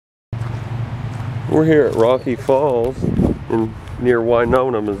We're here at Rocky Falls near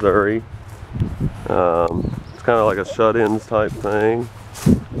Winona, Missouri. It's kind of like a shut-ins type thing.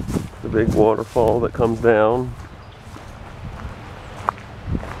 The big waterfall that comes down.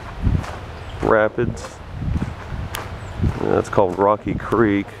 Rapids. That's called Rocky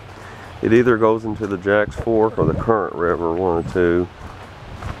Creek. It either goes into the Jacks Fork or the Current River, one of the two.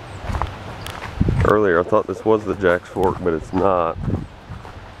 Earlier I thought this was the Jacks Fork, but it's not.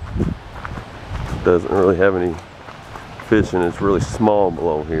 It doesn't really have any fishing. It's really small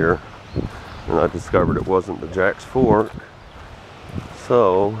below here. And I discovered it wasn't the Jacks Fork.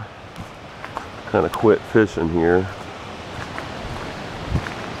 So, kind of quit fishing here.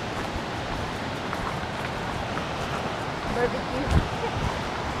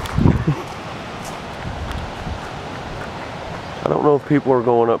 I don't know if people are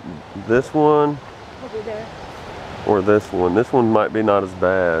going up this one or this one. This one might be not as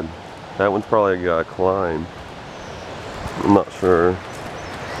bad. That one's probably got a climb. I'm not sure. I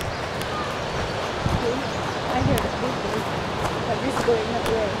hear the people going that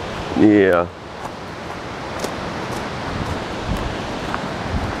way. Yeah.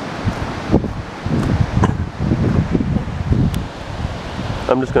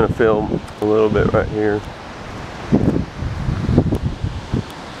 I'm just going to film a little bit right here.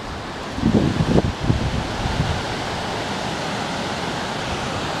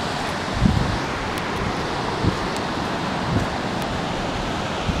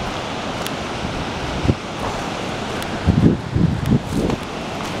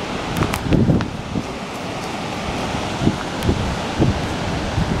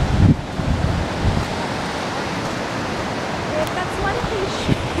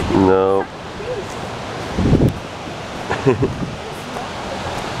 No.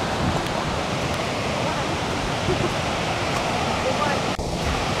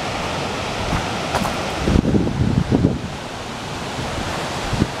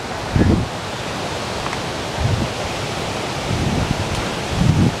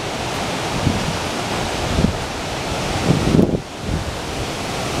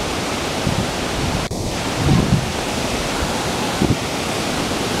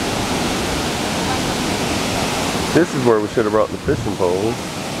 This is where we should have brought the fishing poles.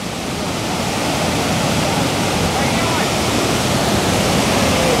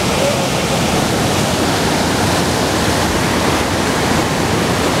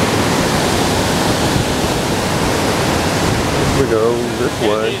 We go this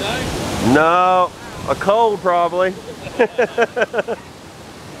way. No, a cold probably.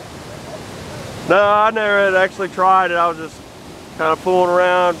 No, I never had actually tried it. I was just kind of fooling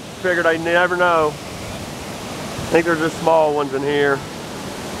around. Figured I'd never know. I think there's just small ones in here.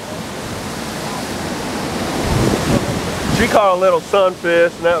 She caught a little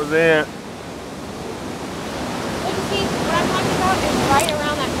sunfish and that was it. Look, see, what I'm talking about is right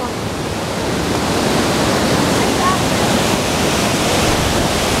around that corner.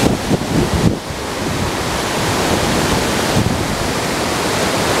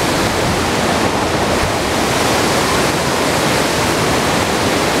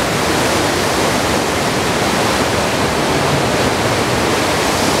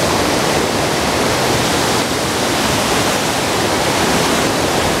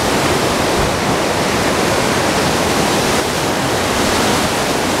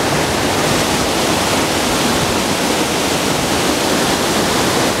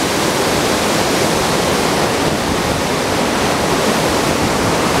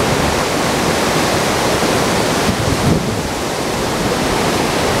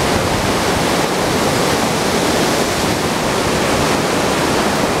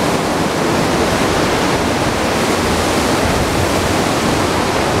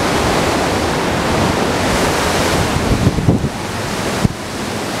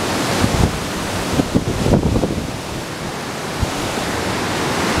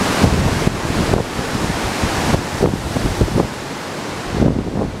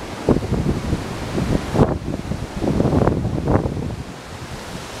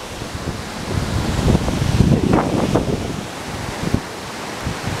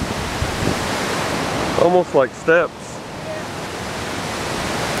 Almost like steps.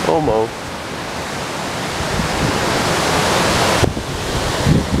 Almost.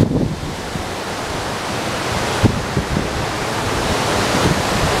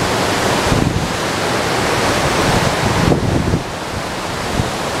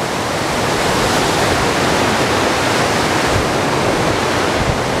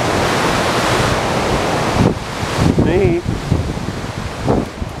 Neat.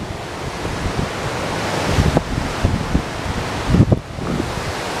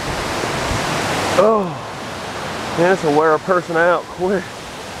 Oh, man, this will wear a person out quick.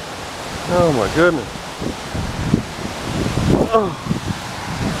 Oh my goodness. Oh.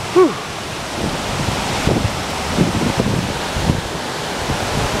 Whew.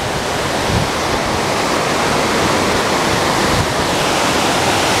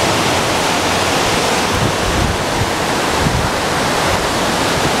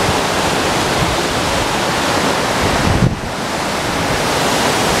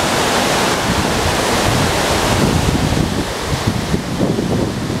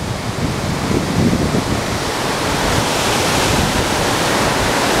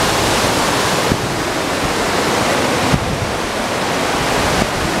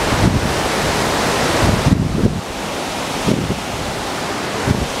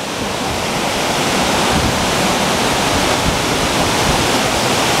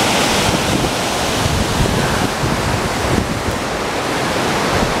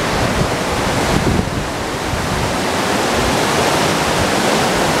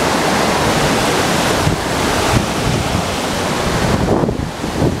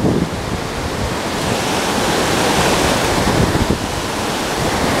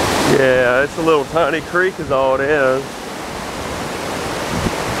 Yeah, it's a little tiny creek is all it is.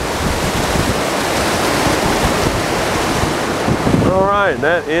 Alright, and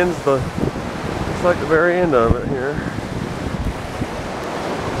that ends the, looks like the very end of it here.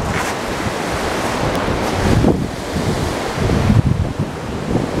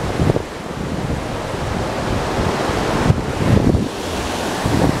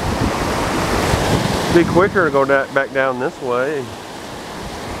 Be quicker to go back down this way.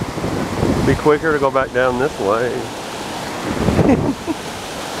 Be quicker to go back down this way.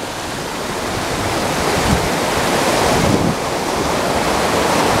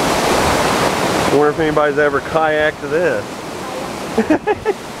 I wonder if anybody's ever kayaked this.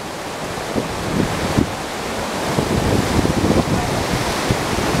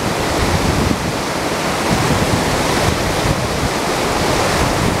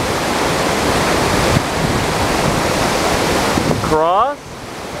 Cross?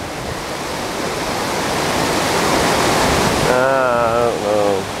 I don't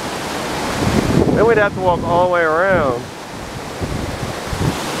know. Then we'd have to walk all the way around.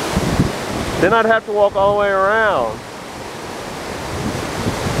 Then I'd have to walk all the way around.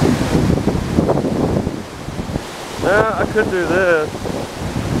 Nah, I could do this.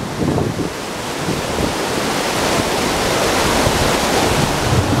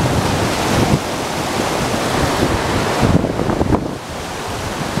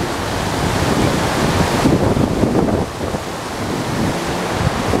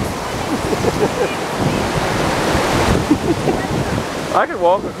 I could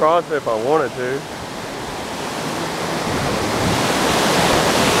walk across it if I wanted to.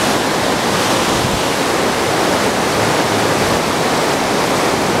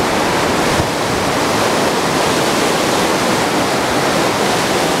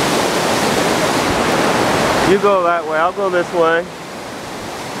 You go that way, I'll go this way.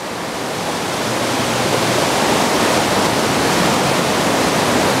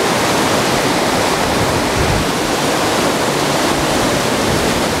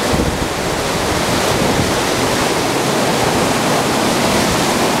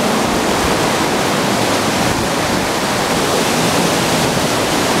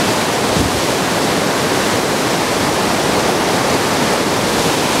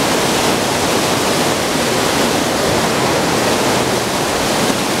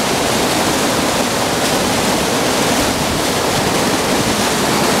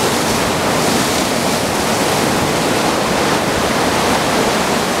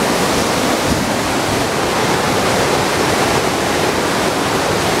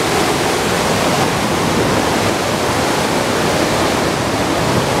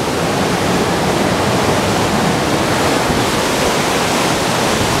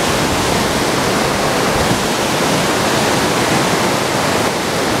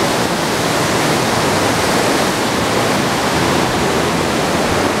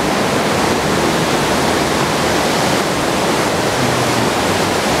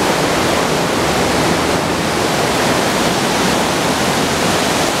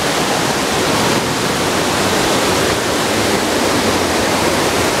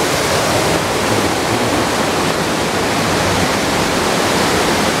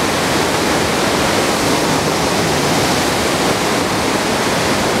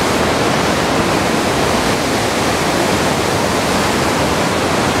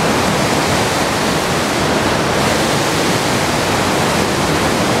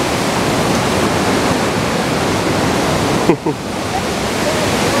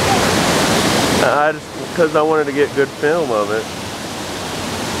 because I wanted to get good film of it.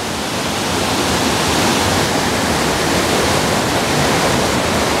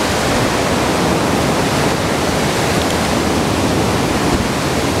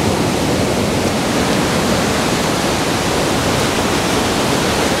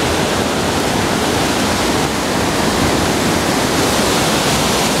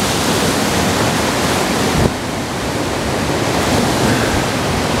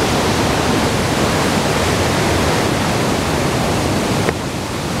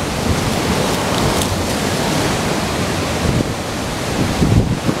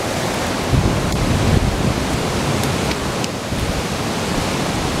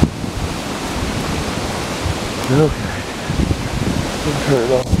 Okay, I'll turn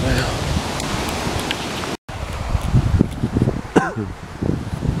it off now.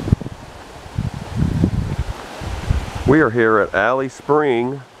 We are here at Alley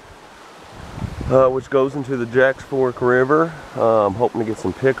Spring, which goes into the Jacks Fork River. I'm hoping to get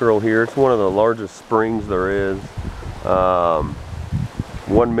some pickerel here. It's one of the largest springs there is.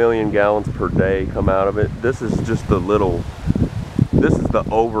 1 million gallons per day come out of it. This is just the little, this is the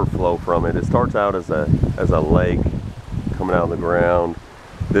overflow from it. It starts out as a lake coming out of the ground.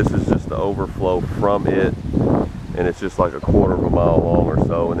 This is just the overflow from it, and it's just like a quarter of a mile long or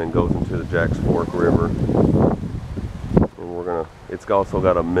so, and then goes into the Jacks Fork River. And it's also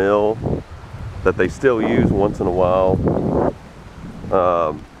got a mill that they still use once in a while.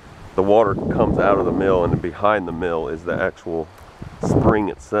 The water comes out of the mill, and behind the mill is the actual spring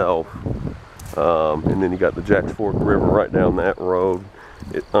itself. And then you got the Jacks Fork River right down that road.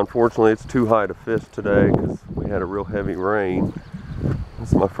 Unfortunately, it's too high to fish today because we had a real heavy rain. This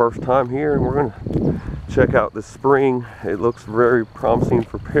is my first time here, and we're gonna check out this spring. It looks very promising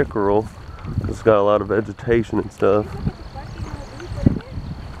for pickerel. It's got a lot of vegetation and stuff.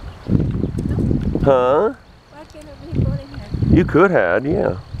 Huh? You could have,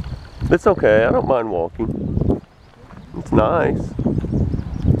 yeah. It's okay, I don't mind walking. It's nice.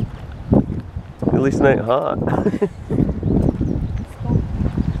 At least it ain't hot.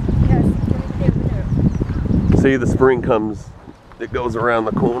 See, the spring comes, it goes around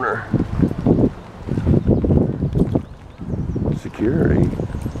the corner. Security.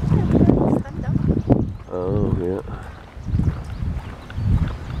 Oh, yeah.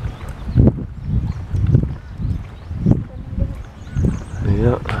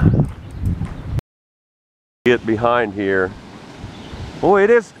 Yeah. Get behind here. Oh,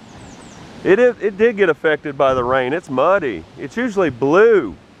 it did get affected by the rain. It's muddy. It's usually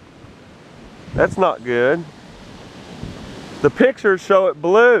blue. That's not good. The pictures show it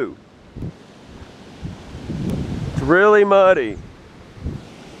blue. It's really muddy.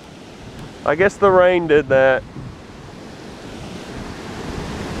 I guess the rain did that.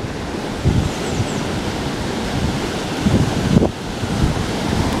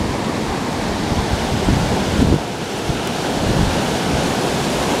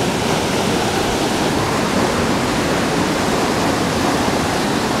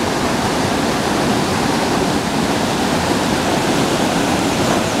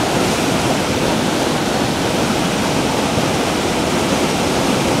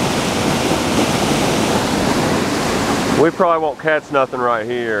 We probably won't catch nothing right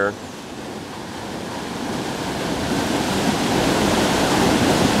here.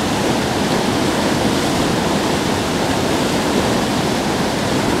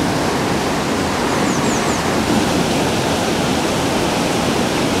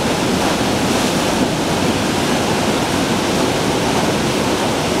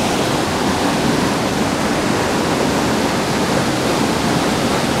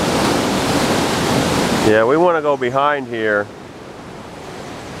 Yeah, we want to go behind here.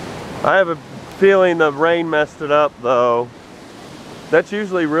 I have a feeling the rain messed it up though. That's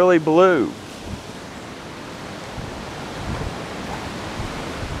usually really blue.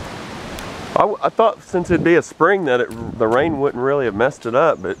 I thought since it'd be a spring that the rain wouldn't really have messed it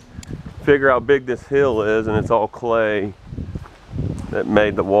up, but figure how big this hill is and it's all clay that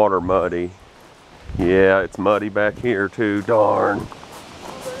made the water muddy. Yeah, it's muddy back here too, darn.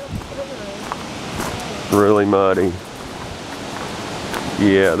 Really muddy.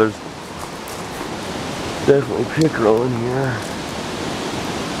 Yeah, there's definitely pickerel in here.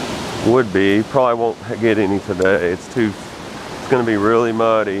 Would be. Probably won't get any today. It's gonna be really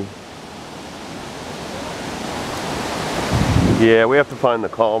muddy. Yeah, we have to find the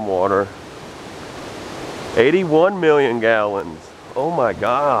calm water. 81 million gallons. Oh my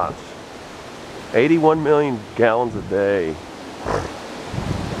gosh. 81 million gallons a day.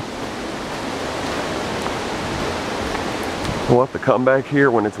 We'll have to come back here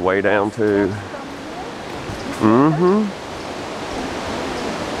when it's way down too. Mm-hmm.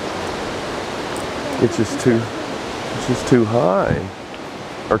 It's just too high.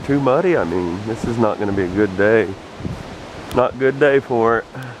 Or too muddy, I mean. This is not gonna be a good day. Not a good day for it.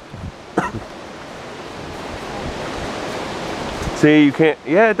 See, you can't,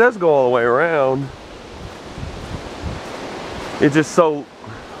 yeah, it does go all the way around. It's just so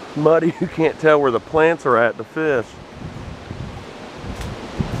muddy you can't tell where the plants are at to fish.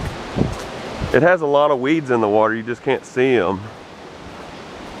 It has a lot of weeds in the water, you just can't see them.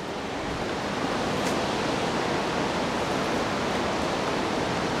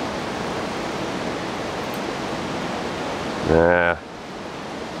 Nah,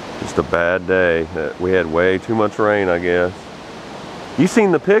 just a bad day. We had way too much rain, I guess. You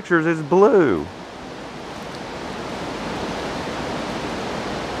seen the pictures, it's blue.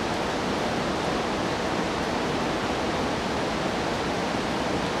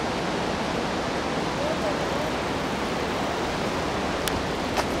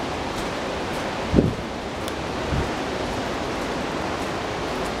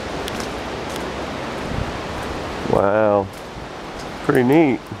 Wow, pretty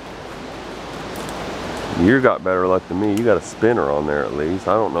neat. You got better luck than me. You got a spinner on there at least.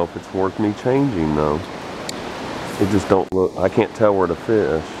 I don't know if it's worth me changing though. It just don't look, I can't tell where to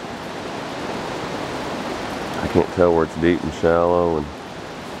fish. I can't tell where it's deep and shallow. And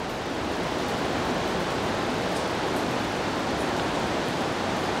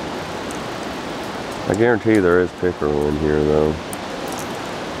I guarantee there is pickerel in here though.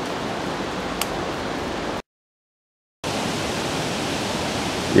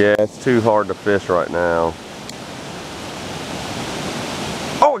 Yeah, it's too hard to fish right now.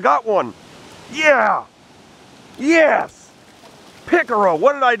 Oh, I got one! Yeah! Yes! Pickerel!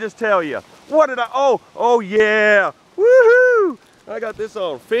 What did I just tell you? What did I, oh yeah! Woohoo! I got this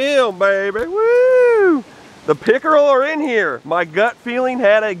on film, baby! Woo! The pickerel are in here. My gut feeling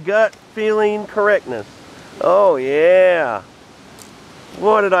had a gut feeling correctness. Oh yeah!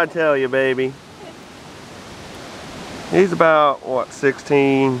 What did I tell you, baby? He's about, what,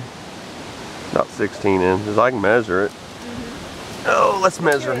 16, about 16 inches. I can measure it. Mm-hmm. Oh, let's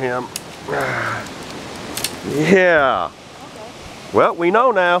measure him. Yeah. Okay. Well, we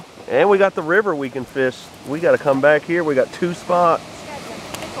know now. And we got the river we can fish. We got to come back here. We got 2 spots.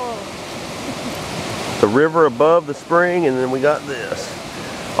 The river above the spring, and then we got this.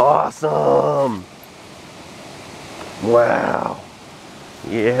 Awesome. Wow.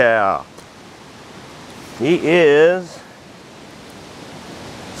 Yeah. He is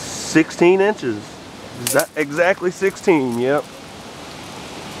 16 inches. Is that exactly 16? Yep.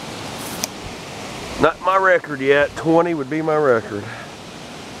 Not my record yet. 20 would be my record.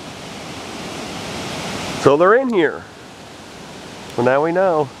 So they're in here. Well, now we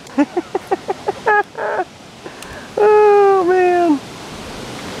know. Oh man.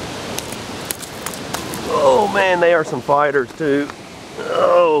 Oh man, they are some fighters too.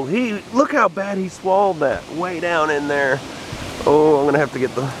 Oh, look how bad he swallowed that, way down in there. Oh, I'm gonna have to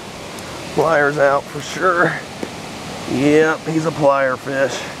get the pliers out for sure. Yep, he's a plier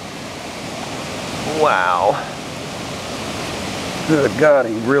fish. Wow. Good God,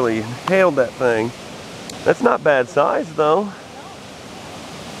 he really inhaled that thing. That's not bad size though.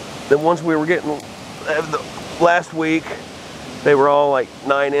 The ones we were getting last week, they were all like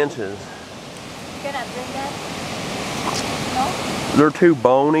 9 inches. Can I bring that? No? They're too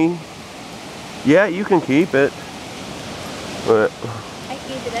bony. Yeah, you can keep it. But I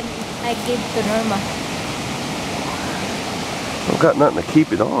keep it and I give to Norma. I've got nothing to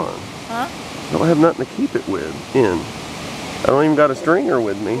keep it on. Huh? I don't have nothing to keep it in. I don't even got a stringer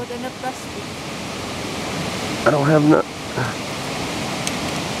with me. Put in a plastic. I don't have no.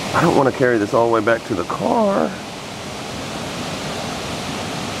 I don't want to carry this all the way back to the car.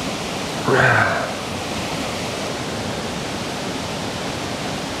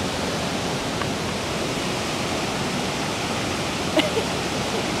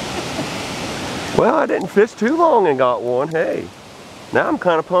 Well, I didn't fish too long and got one. Hey, now I'm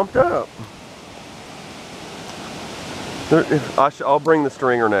kind of pumped up. I'll bring the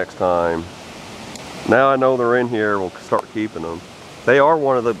stringer next time. Now I know they're in here, we'll start keeping them. They are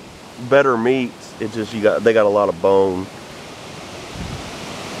one of the better meats. It's just they got a lot of bone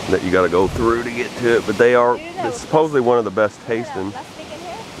that you got to go through to get to it. But they are it's supposedly one of the best tasting.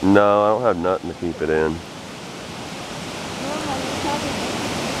 No, I don't have nothing to keep it in.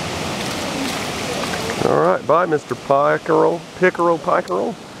 All right, bye, Mr. Pickerel.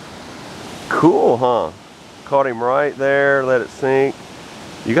 Cool, huh? Caught him right there, let it sink.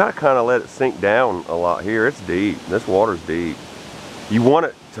 You gotta kind of let it sink down a lot here. It's deep. This water's deep. You want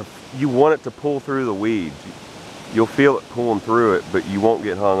it to pull through the weeds. you'll feel it pulling through it, but you won't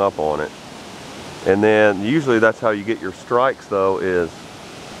get hung up on it. And then usually that's how you get your strikes though, is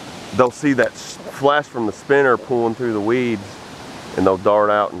they'll see that flash from the spinner pulling through the weeds and they'll dart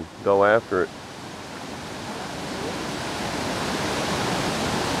out and go after it.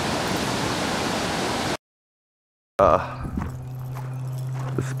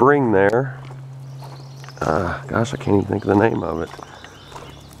 The spring there, gosh, I can't even think of the name of it.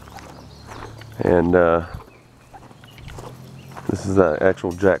 And this is the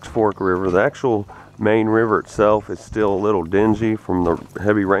actual Jack's Fork River. The actual main river itself is still a little dingy from the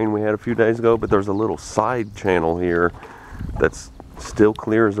heavy rain we had a few days ago, but there's a little side channel here that's still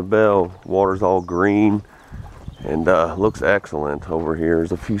clear as a bell. Water's all green and looks excellent over here.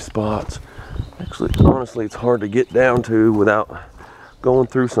 There's a few spots. Actually, honestly, it's hard to get down to without going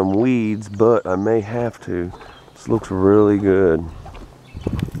through some weeds, but I may have to. This looks really good.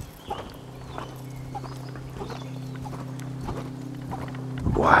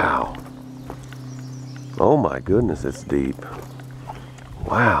 Wow. Oh my goodness, it's deep.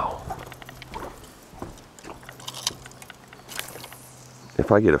 Wow.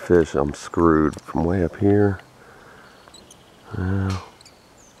 If I get a fish, I'm screwed from way up here. Well,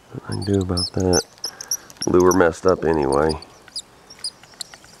 what I can do about that? Lure messed up anyway.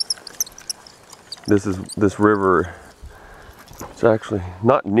 This river, it's actually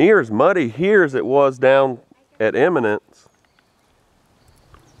not near as muddy here as it was down at Eminence.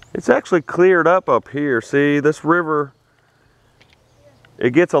 It's actually cleared up here. See, this river,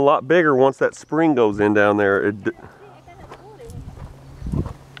 it gets a lot bigger once that spring goes in down there.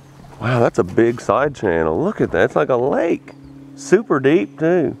 Wow, that's a big side channel. Look at that, it's like a lake. Super deep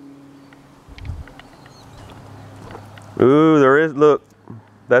too. Ooh, there is, look,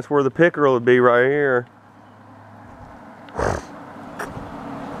 that's where the pickerel would be right here.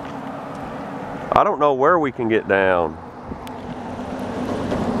 I don't know where we can get down.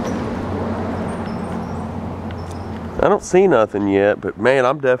 I don't see nothing yet, but man,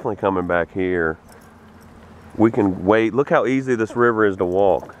 I'm definitely coming back here. We can wait. Look how easy this river is to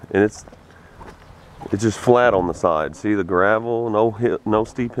walk. And it's just flat on the side. See the gravel, no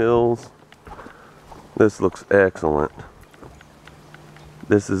steep hills. This looks excellent.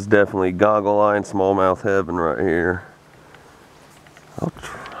 This is definitely goggle eye and smallmouth heaven right here. I'll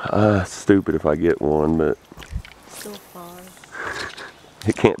try, stupid if I get one, but So far.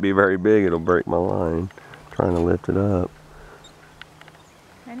 it can't be very big, it'll break my line. Trying to lift it up.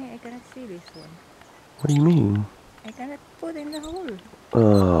 Honey, I cannot see this one. What do you mean? I cannot put in the hole.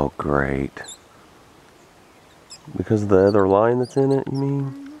 Oh, great. Because of the other line that's in it, you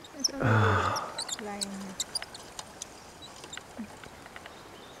mean?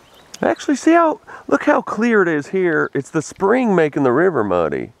 Actually, see look how clear it is here. It's the spring making the river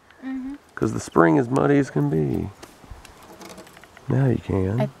muddy. Because the spring is muddy as can be. Now you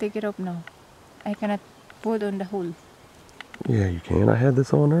can. I take it up now. I cannot put on the hole. Yeah, you can. I had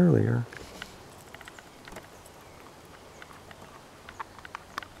this on earlier.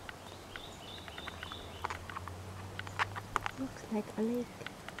 Looks like a lake.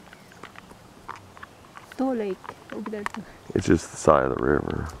 Two lake over there too. It's just the side of the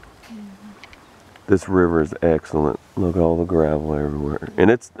river. This river is excellent. Look at all the gravel everywhere.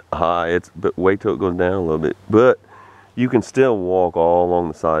 And it's high, but wait till it goes down a little bit. But you can still walk all along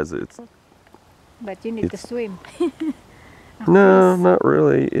the sides. But you need to swim. No, not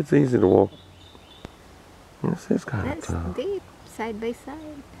really. It's easy to walk. Yes, it's kind of That's tough. deep, side by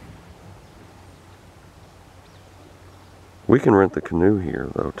side. We can rent the canoe here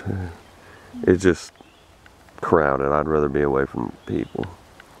though too. It's just crowded. I'd rather be away from people.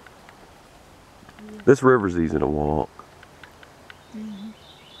 This river's easy to walk.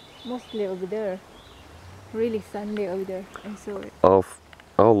 Mostly over there. Really sandy over there. I saw it.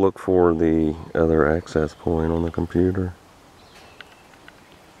 I'll look for the other access point on the computer.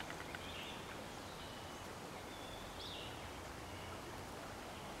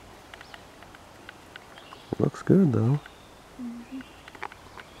 It looks good though.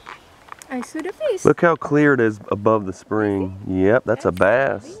 I saw the fish. Look how clear it is above the spring. Yep, that's a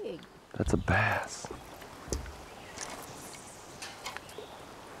bass. Big. That's a bass.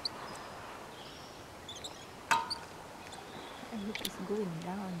 I hope it's going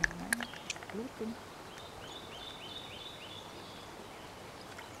down now. It's floating.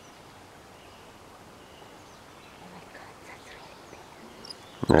 Oh my god, that's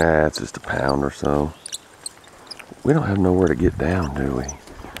really big. Nah, it's just a pound or so. We don't have nowhere to get down, do we?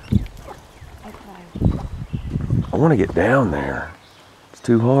 I tried. I want to get down there. It's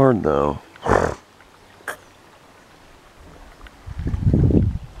too hard though.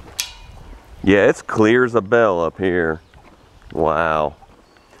 Yeah, it's clear as a bell up here. Wow.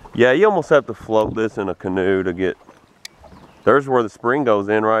 Yeah, you almost have to float this in a canoe to get... There's where the spring goes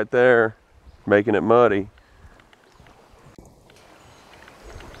in right there, making it muddy.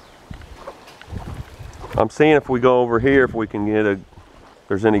 I'm seeing if we go over here, if we can get a...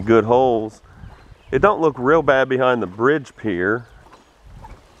 there's any good holes. It don't look real bad behind the bridge pier.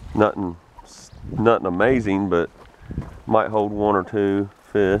 Nothing amazing, but might hold one or two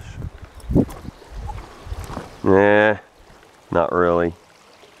fish. Nah, not really.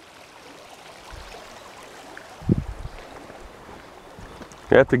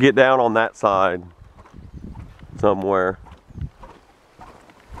 You have to get down on that side somewhere.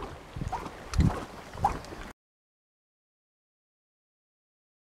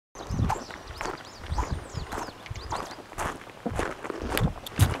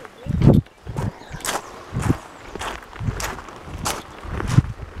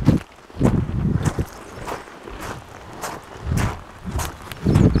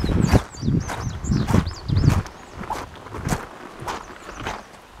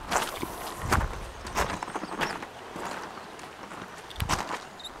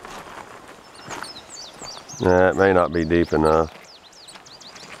 Nah, it may not be deep enough.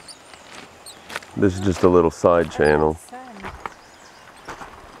 This is just a little side channel.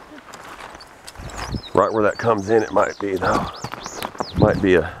 Right where that comes in, it might be though. Might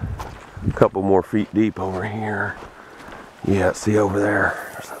be a couple more feet deep over here. Yeah, see over there,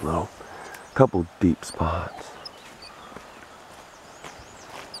 there's a little couple deep spots.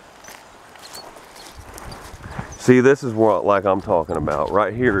 See, this is what like I'm talking about.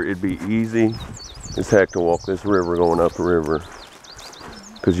 Right here, it'd be easy as heck to walk this river going up the river,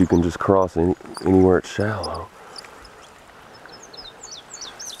 because you can just cross anywhere it's shallow.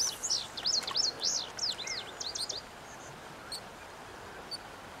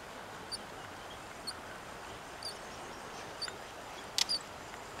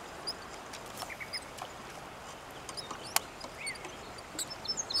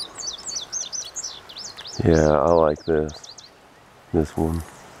 Yeah, I like this one.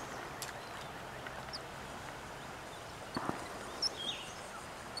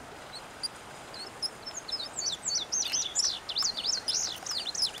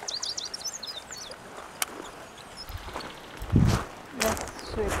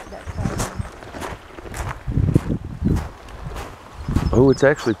 Oh, it's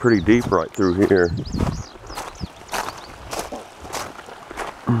actually pretty deep right through here.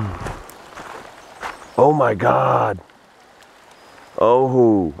 Oh my God.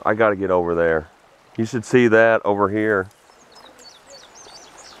 Oh, I gotta get over there. You should see that over here.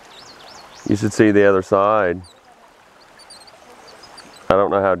 You should see the other side. I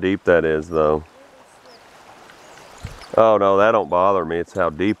don't know how deep that is though. Oh no, that don't bother me. It's how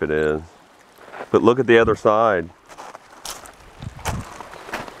deep it is. But look at the other side.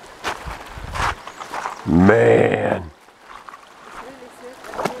 Man.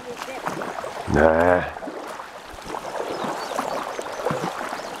 Nah.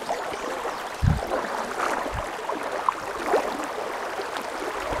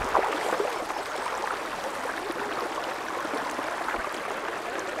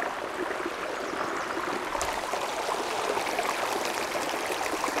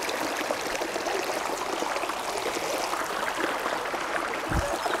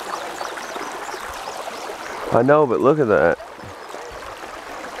 I know, but look at that.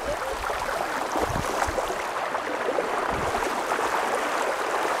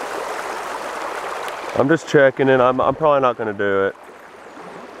 I'm just checking it. I'm probably not going to do it.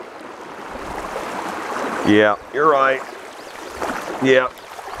 Yeah, you're right. Yeah.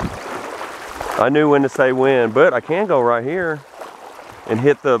 I knew when to say when, but I can go right here and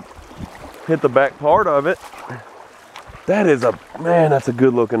hit the back part of it. That is a, man, that's a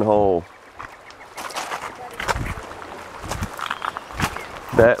good looking hole.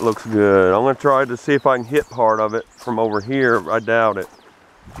 That looks good. I'm going to try to see if I can hit part of it from over here. I doubt it.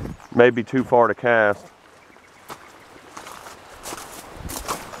 Maybe too far to cast.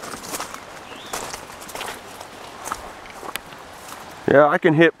 Yeah, I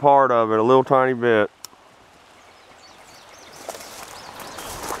can hit part of it a little tiny bit.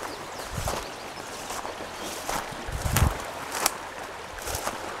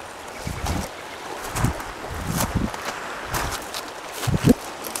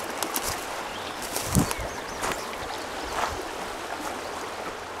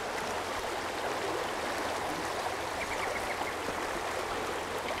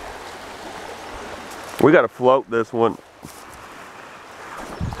 We got to float this one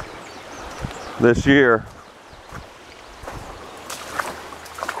this year.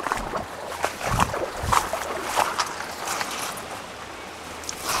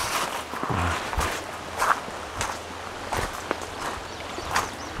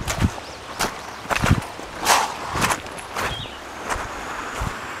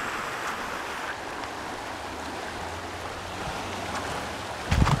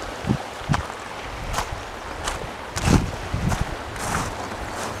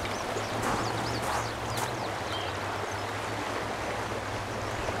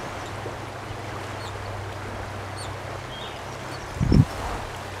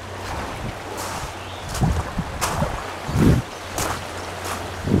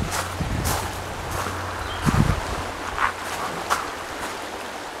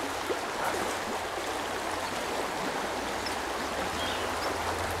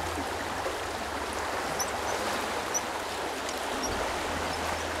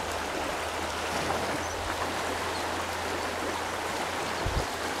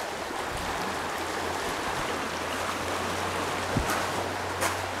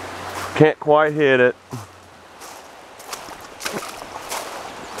 Can't quite hit it.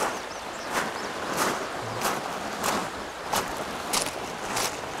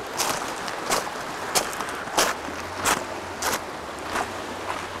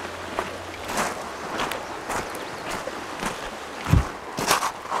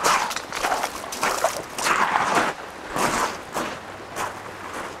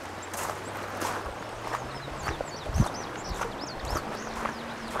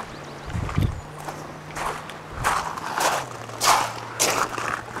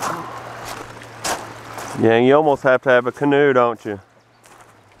 Yeah, you almost have to have a canoe, don't you?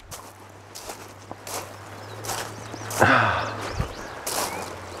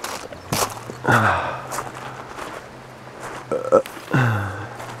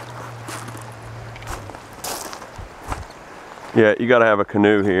 Yeah, you gotta have a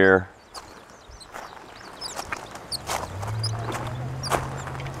canoe here.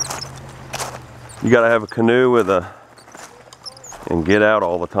 You gotta have a canoe with and get out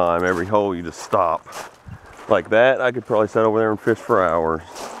all the time. Every hole you just stop. Like that, I could probably sit over there and fish for hours.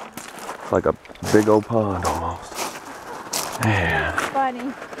 It's like a big old pond almost. Man.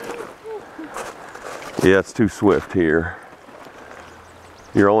 Funny. Yeah, it's too swift here.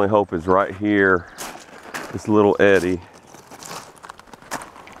 Your only hope is right here, this little eddy.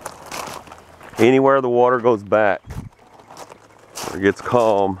 Anywhere the water goes back, or it gets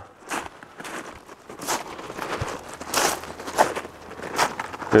calm,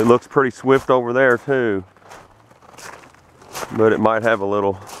 it looks pretty swift over there too. But it might have a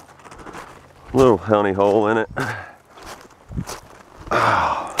little honey hole in it.